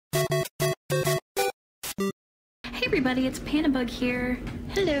everybody, it's Bug here.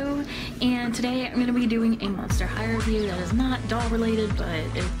 Hello, and today I'm going to be doing a Monster High review that is not doll related, but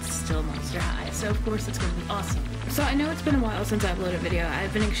it's still Monster High, so of course it's going to be awesome. So I know it's been a while since I've uploaded a video.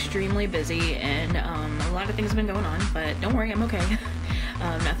 I've been extremely busy and a lot of things have been going on, but don't worry, I'm okay.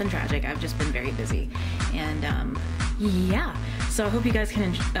 Nothing tragic, I've just been very busy. And yeah, so I hope you guys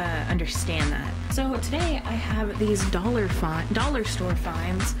can understand that. So today I have these dollar store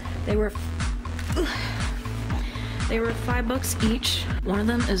finds. They were $5 each. One of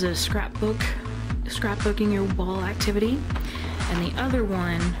them is a scrapbooking your wall activity, and the other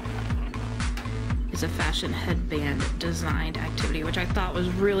one is a fashion headband designed activity, which I thought was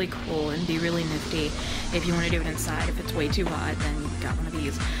really cool and be really nifty if you want to do it inside. If it's way too hot, then you got one of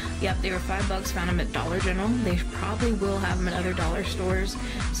these. Yep, they were $5. Found them at Dollar General. They probably will have them at other dollar stores,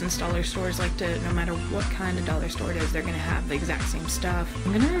 since dollar stores like to, no matter what kind of dollar store it is, they're going to have the exact same stuff.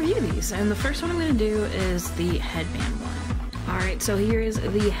 I'm going to review these, and the first one I'm going to do is the headband one. Alright, so here is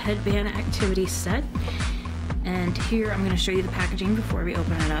the headband activity set, and here I'm going to show you the packaging before we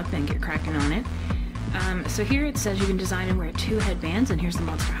open it up and get cracking on it. So here it says you can design and wear 2 headbands, and here's the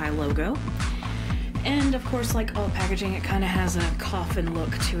Monster High logo. And of course, like all packaging, it kind of has a coffin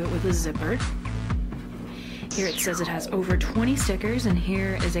look to it with a zipper. Here it says it has over 20 stickers, and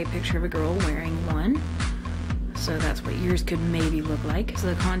here is a picture of a girl wearing one. So that's what yours could maybe look like.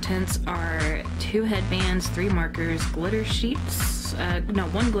 So the contents are 2 headbands, 3 markers, glitter sheets,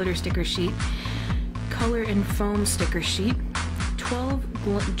 1 glitter sticker sheet, color and foam sticker sheet,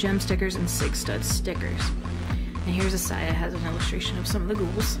 12 gem stickers, and 6 stud stickers. And here's a side that has an illustration of some of the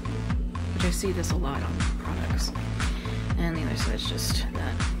ghouls, which I see this a lot on products. And the other side's just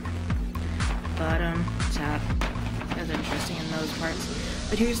that bottom, top. That's interesting in those parts.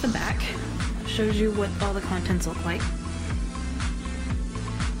 But here's the back. Shows you what all the contents look like.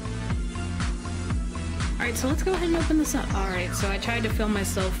 Alright, so let's go ahead and open this up. Alright, so I tried to film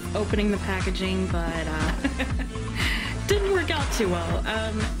myself opening the packaging, but didn't work out too well.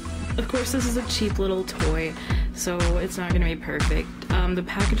 Of course, this is a cheap little toy, so it's not going to be perfect. The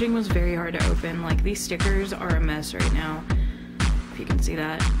packaging was very hard to open. Like, these stickers are a mess right now, if you can see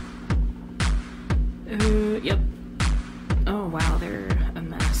that. Yep. Oh wow, they're a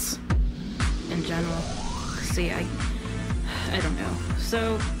mess in general. See, I don't know.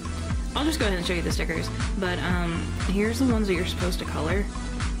 So I'll just go ahead and show you the stickers. But here's the ones that you're supposed to color.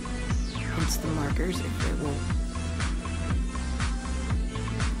 Hence the markers, if it will.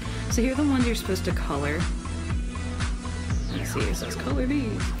 So here are the ones you're supposed to color. Let's see, it says color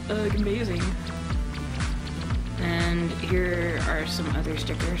these. Amazing. And here are some other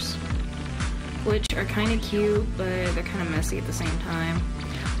stickers, which are kind of cute, but they're kind of messy at the same time.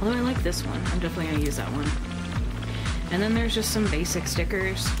 Although I like this one. I'm definitely going to use that one. And then there's just some basic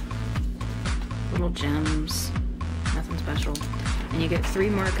stickers. Little gems. Nothing special. And you get 3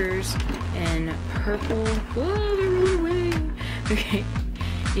 markers in purple. Whoa, they're rolling away! Okay.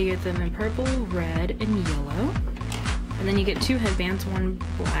 You get them in purple, red, and yellow. And then you get 2 headbands, 1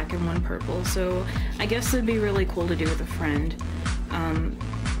 black and 1 purple. So I guess it'd be really cool to do with a friend.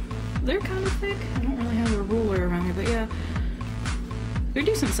 They're kind of thick. I don't really have a ruler around here, but yeah. They're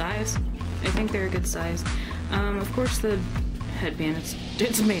decent size. I think they're a good size. Of course the headband, it's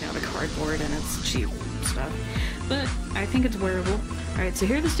made out of cardboard and it's cheap stuff. But I think it's wearable. Alright, so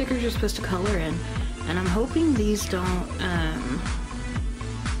here are the stickers you're supposed to color in. And I'm hoping these don't,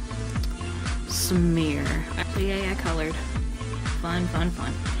 smear. Yay, I colored. Fun, fun,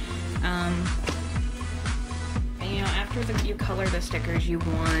 fun. And you know, after you color the stickers you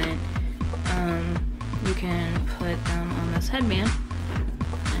want, you can put them on this headband.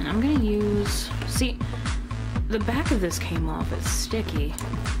 And I'm gonna use, see, the back of this came off, it's sticky,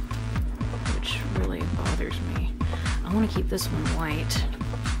 which really bothers me. I want to keep this one white.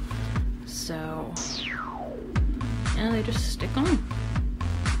 So, yeah, they just stick on.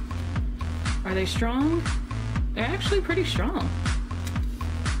 Are they strong? They're actually pretty strong.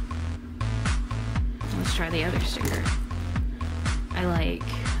 Let's try the other sticker. I like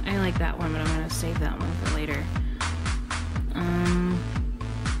that one, but I'm gonna save that one for later.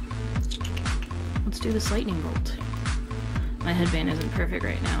 Let's do this lightning bolt. My headband isn't perfect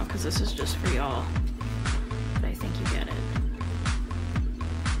right now because this is just for y'all, but I think you get it.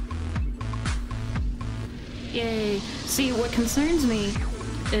 Yay! See, what concerns me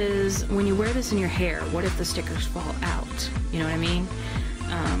is when you wear this in your hair, what if the stickers fall out? You know what I mean?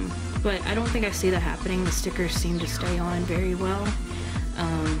 But I don't think I see that happening. The stickers seem to stay on very well.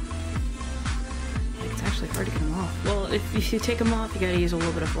 It's actually hard to get them off. Well, if you take them off, you gotta use a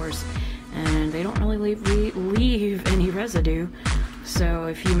little bit of force, and they don't really leave any residue. So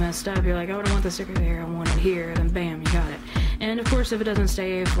if you messed up, you're like, oh, I don't want the sticker there, I want it here, then bam, you got it. And of course, if it doesn't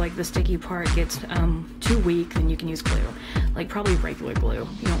stay, if like the sticky part gets too weak, then you can use glue. Like probably regular glue.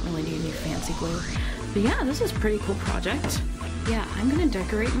 You don't really need any fancy glue. But yeah, this is a pretty cool project. Yeah, I'm gonna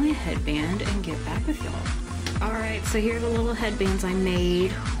decorate my headband and get back with y'all. Alright, so here are the little headbands I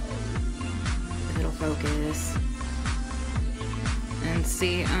made. If it'll focus. And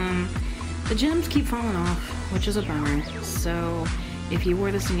see, the gems keep falling off, which is a bummer. So if you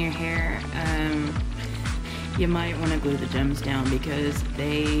wore this in your hair, you might want to glue the gems down because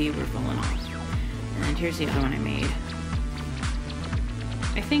they were falling off. And here's the other one I made.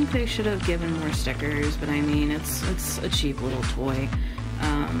 I think they should have given more stickers, but I mean, it's a cheap little toy,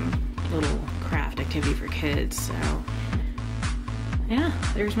 little craft activity for kids, so yeah,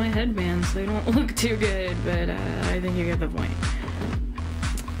 there's my headbands. They don't look too good, but I think you get the point.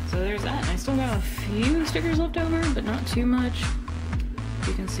 So there's that. I still got a few stickers left over, but not too much.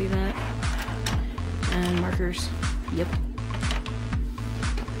 You can see that. And markers. Yep.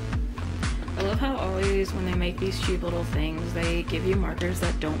 I love how always when they make these cheap little things, they give you markers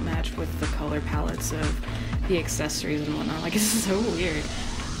that don't match with the color palettes of the accessories and whatnot. Like, it's so weird.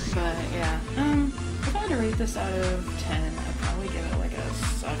 But yeah, if I had to rate this out of 10, I'd probably give it like a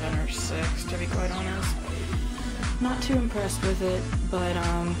 7 or 6, to be quite honest. Not too impressed with it, but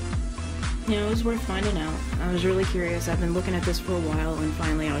you know, it was worth finding out. I was really curious. I've been looking at this for a while, and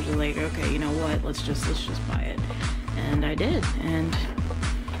finally I was just like, okay, you know what? Let's just buy it. And I did, and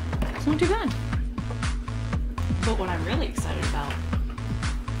it's not too bad. But what I'm really excited about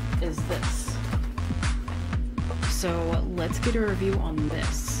is this. So let's get a review on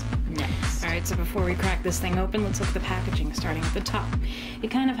this next. Alright, so before we crack this thing open, let's look at the packaging, starting at the top. It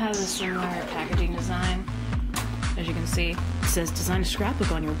kind of has a similar packaging design. As you can see, it says design a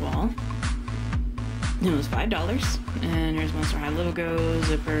scrapbook on your wall. It was $5, and there's Monster High logo,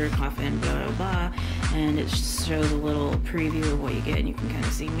 zipper, coffin, blah blah blah, and it shows a little preview of what you get, and you can kind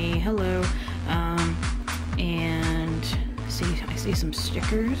of see me, hello, and see, I see some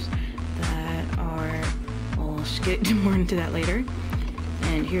stickers that are, well, I'll get more into that later,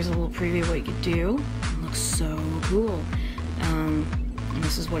 and here's a little preview of what you could do. It looks so cool, and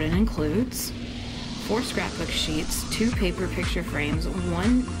this is what it includes. 4 scrapbook sheets, 2 paper picture frames,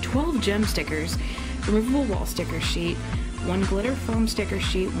 12 gem stickers, removable wall sticker sheet, 1 glitter foam sticker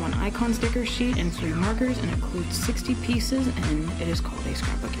sheet, 1 icon sticker sheet, and 3 markers, and it includes 60 pieces, and it is called a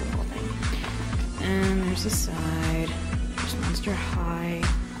Scrapbook Your Wall thing. And there's the side, there's Monster High,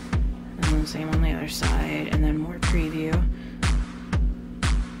 and then the same on the other side, and then more preview.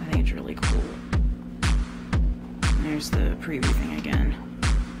 I think it's really cool. And there's the preview thing again.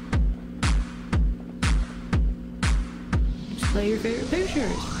 Play your favorite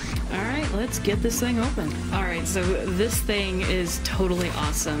pictures. Alright, let's get this thing open. Alright, so this thing is totally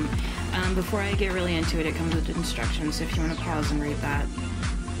awesome. Before I get really into it, it comes with instructions, so if you want to pause and read that.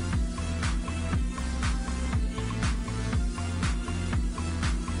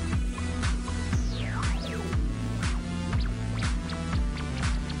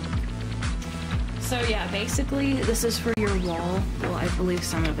 So yeah, basically this is for your wall. Well, I believe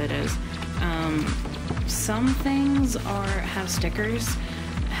some of it is. Some things have stickers,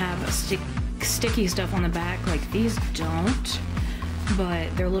 have sticky stuff on the back, like these don't, but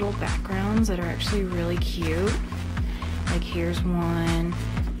they're little backgrounds that are actually really cute. Like here's one,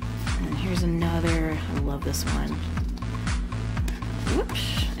 and here's another. I love this one.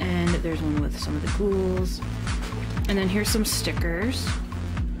 Whoops. And there's one with some of the ghouls. And then here's some stickers.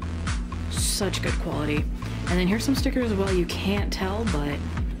 Such good quality. And then here's some stickers as well. You can't tell, but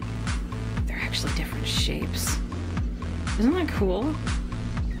they're actually different shapes. Isn't that cool?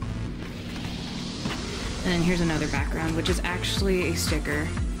 And then here's another background, which is actually a sticker.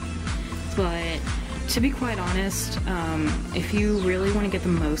 But to be quite honest, if you really want to get the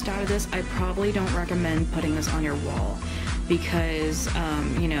most out of this, I probably don't recommend putting this on your wall. Because,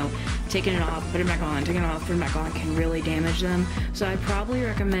 you know, taking it off, putting it back on, taking it off, putting it back on can really damage them. So I probably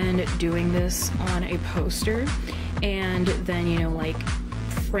recommend doing this on a poster and then, you know, like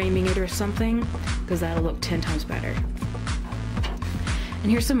framing it or something, because that'll look 10 times better.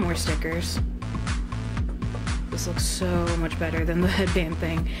 And here's some more stickers. This looks so much better than the headband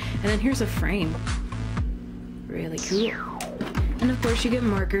thing. And then here's a frame. Really cool. And of course you get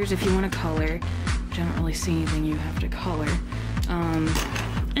markers if you want to color, which I don't really see anything you have to color.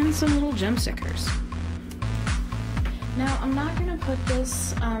 And some little gem stickers. Now, I'm not going to put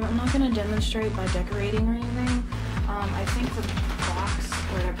this, I'm not going to demonstrate by decorating or anything. I think the box,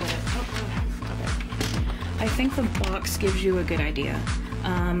 where did I put it? Oh, okay. I think the box gives you a good idea.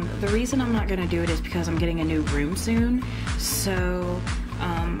 The reason I'm not going to do it is because I'm getting a new room soon, so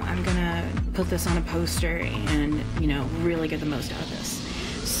I'm going to put this on a poster and, you know, really get the most out of this.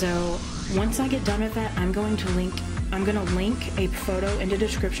 So once I get done with that, I'm going to link a photo in the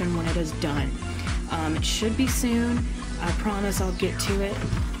description when it is done. It should be soon. I promise I'll get to it.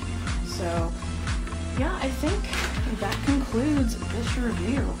 So yeah, I think that concludes this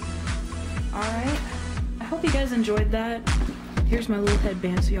review. Alright, I hope you guys enjoyed that. Here's my little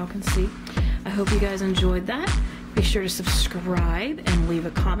headband so y'all can see. I hope you guys enjoyed that. Be sure to subscribe and leave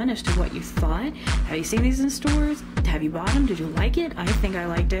a comment as to what you thought. Have you seen these in stores? Have you bought them? Did you like it? I think I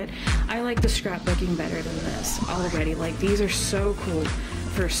liked it. I like the scrapbooking better than this already. Like, these are so cool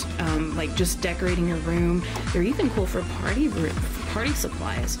for like just decorating your room. They're even cool for party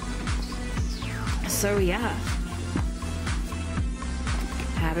supplies. So yeah.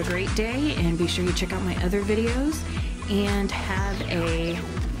 Have a great day, and be sure you check out my other videos, and have a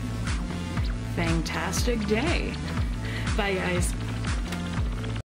fantastic day. Bye guys.